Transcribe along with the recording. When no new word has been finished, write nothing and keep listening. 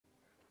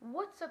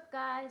What's up,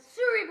 guys?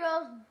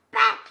 Cerebral's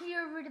back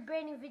here with a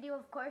brand new video,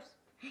 of course.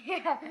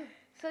 Yeah.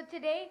 So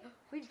today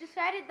we've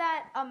decided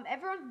that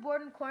everyone's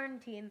bored in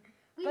quarantine.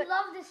 We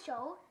love this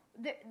show.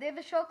 They have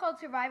a show called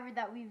Survivor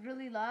that we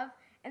really love,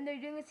 and they're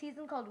doing a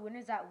season called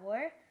Winners at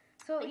War.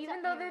 So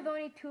even though there's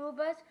only 2 of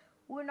us,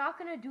 we're not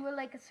gonna do it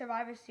like a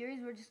Survivor series.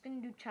 We're just gonna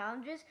do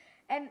challenges,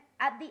 and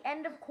at the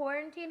end of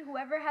quarantine,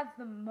 whoever has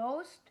the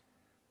most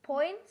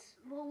points,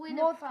 We'll win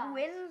most a prize.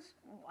 wins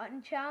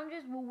on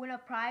challenges will win a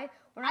prize.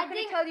 We're not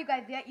going to tell you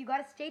guys yet. You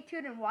got to stay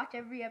tuned and watch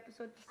every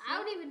episode to see. I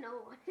don't even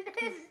know what it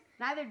is.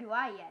 Neither do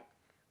I yet.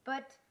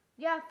 But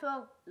yeah,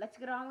 so let's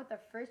get on with our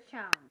first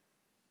challenge.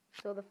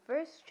 So the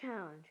first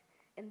challenge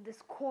in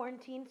this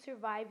quarantine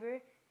survivor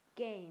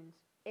games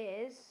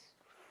is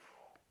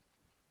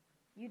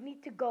you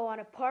need to go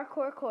on a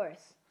parkour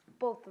course,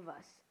 both of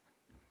us.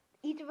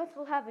 Each of us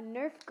will have a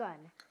Nerf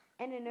gun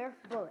and a Nerf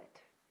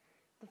bullet.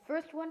 The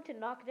first one to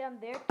knock down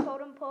their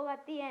totem pole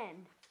at the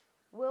end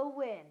will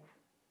win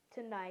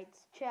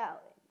tonight's challenge.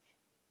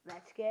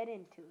 Let's get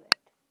into it.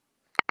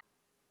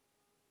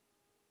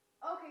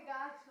 Okay,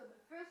 guys, so the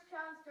first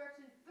challenge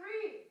starts in 3,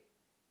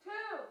 2,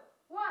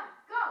 1,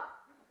 go!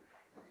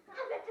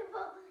 I got the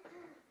ball.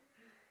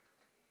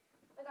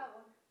 I got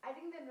one. I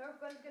think the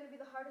Nerf gun is going to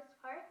be the hardest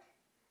part.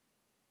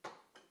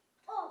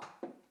 Oh!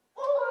 I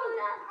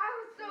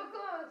was so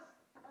close!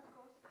 That's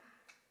close.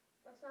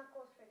 That's not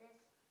close for this.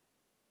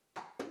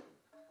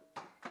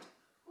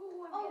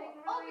 Ooh, I'm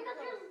getting really because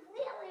close. you're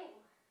stealing.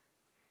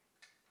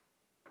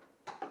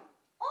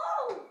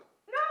 Oh!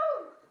 No!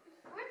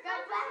 We're so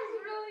Guys, this bad. is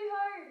really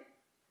hard.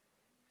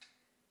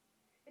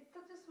 It's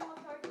such a small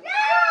target.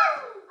 Yes!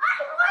 I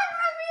won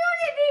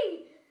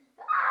immunity!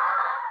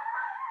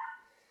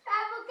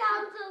 Tribal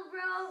council,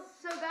 bro.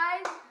 So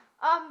guys,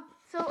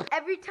 so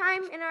every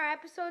time in our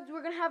episodes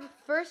we're gonna have a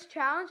first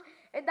challenge,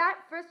 and that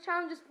first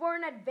challenge is for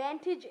an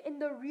advantage in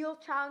the real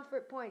challenge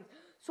for points.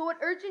 So what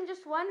Urchin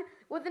just won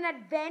was an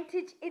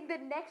advantage in the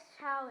next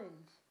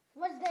challenge.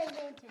 What's the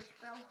advantage,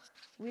 bro?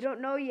 We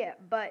don't know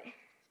yet, but See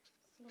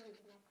you in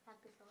the next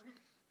episode.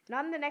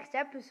 not in the next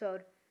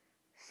episode.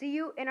 See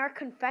you in our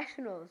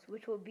confessionals,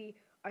 which will be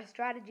our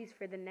strategies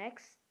for the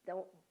next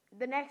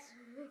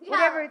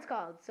whatever it's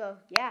called. So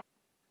yeah.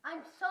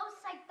 I'm so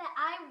psyched that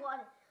I won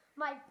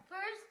my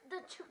first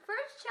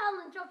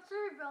challenge of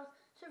Cerebral's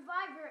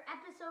Survivor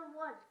Episode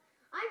 1.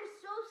 I'm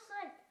so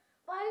psyched,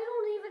 but I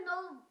don't even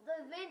know the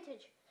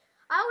advantage.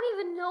 I don't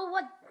even know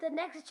what the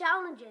next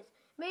challenge is.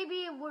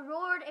 Maybe a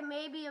reward, and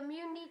maybe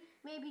immunity,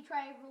 maybe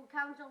tribal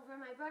council for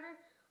my brother.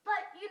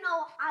 But you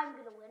know, I'm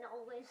gonna win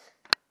always.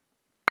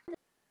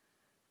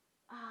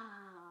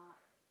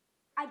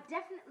 I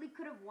definitely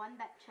could have won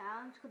that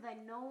challenge because I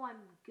know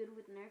I'm good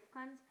with Nerf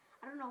guns.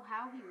 I don't know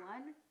how he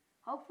won.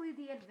 Hopefully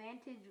the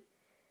advantage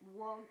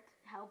won't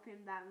help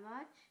him that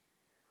much.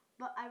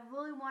 But I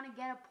really want to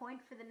get a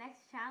point for the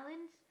next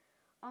challenge.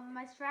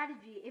 My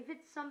strategy, if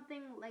it's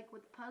something like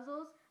with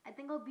puzzles, I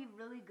think I'll be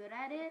really good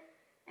at it.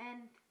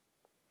 And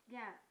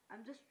yeah,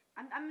 I'm just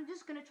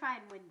gonna try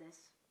and win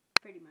this,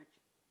 pretty much.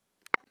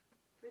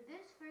 For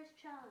this first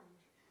challenge,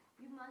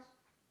 you must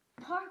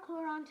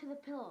parkour onto the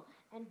pillow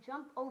and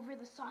jump over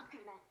the soccer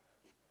net.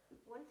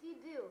 Once you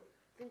do,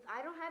 since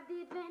I don't have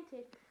the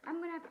advantage, I'm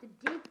going to have to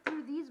dig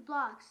through these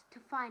blocks to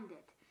find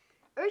it.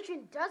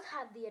 Urchin does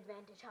have the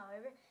advantage,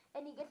 however,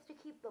 and he gets to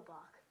keep the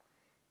block.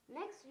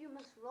 Next, you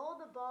must roll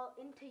the ball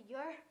into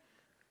your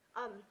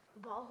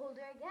ball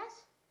holder, I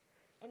guess.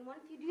 And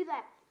once you do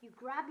that, you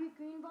grab your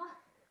green ball,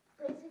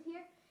 place it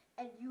here,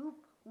 and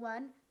you've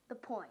won the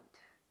point.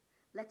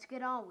 Let's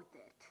get on with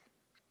it.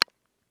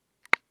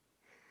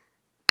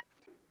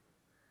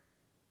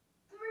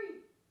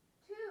 3,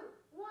 2,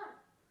 1,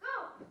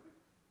 go!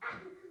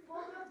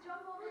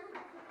 Jump over. And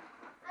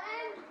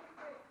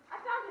I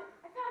found it.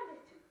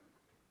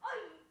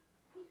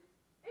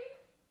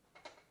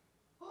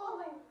 Oh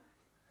my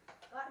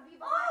God.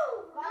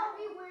 Gotta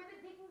be where the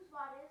digging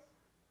spot is.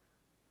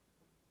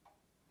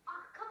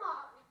 Come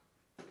on.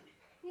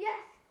 Yes.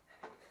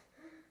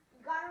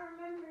 You gotta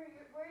remember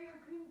where your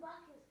green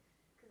block is,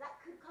 because that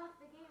could cost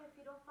the game if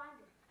you don't find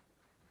it.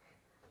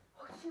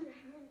 Oh shoot, I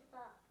really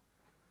fell.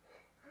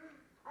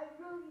 I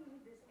really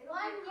need this. It'll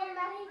One come year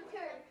back later. for the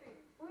country.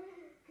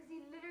 Because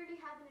he literally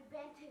has an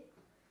advantage.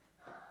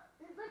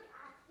 It's like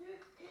after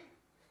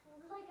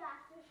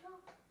show.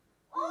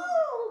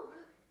 Oh!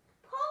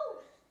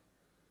 Post!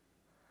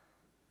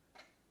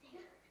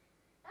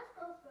 That's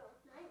close, bro.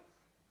 Nice.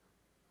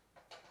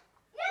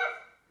 Yes!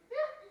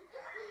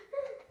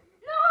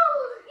 No!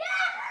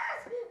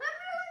 Yes!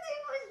 Immunity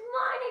was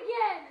mine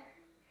again!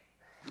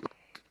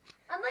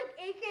 I'm like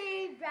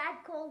AKA Brad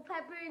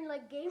Culpepper in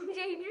like Game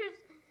Changers.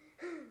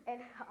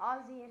 And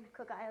Ozzy and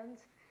Cook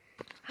Islands.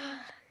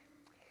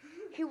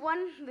 He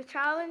won the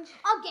challenge.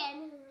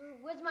 Again,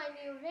 with my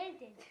new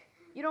advantage.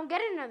 You don't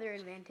get another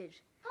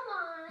advantage. Come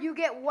on. You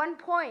get 1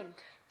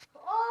 point.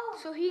 Oh!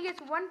 So he gets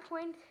 1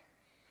 point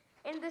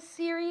in this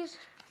series.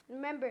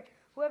 Remember,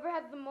 whoever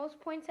has the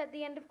most points at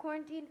the end of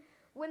quarantine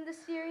win the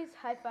series.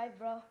 High five,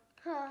 bro.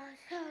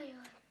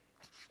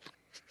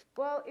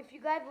 Well, if you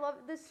guys love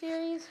this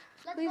series,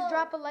 Let's please go.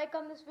 drop a like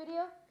on this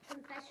video.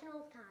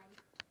 Confessional time.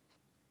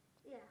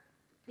 Yeah.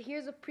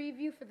 Here's a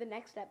preview for the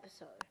next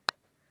episode.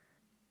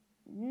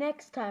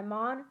 Next time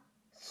on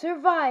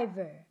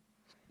Survivor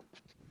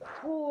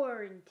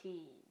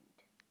Quarantined.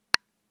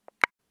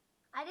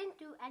 I didn't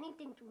do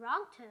anything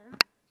wrong to him.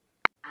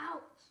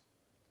 Ouch!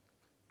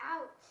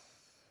 Ouch!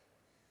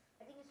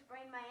 I think I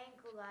sprained my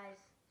ankle, guys.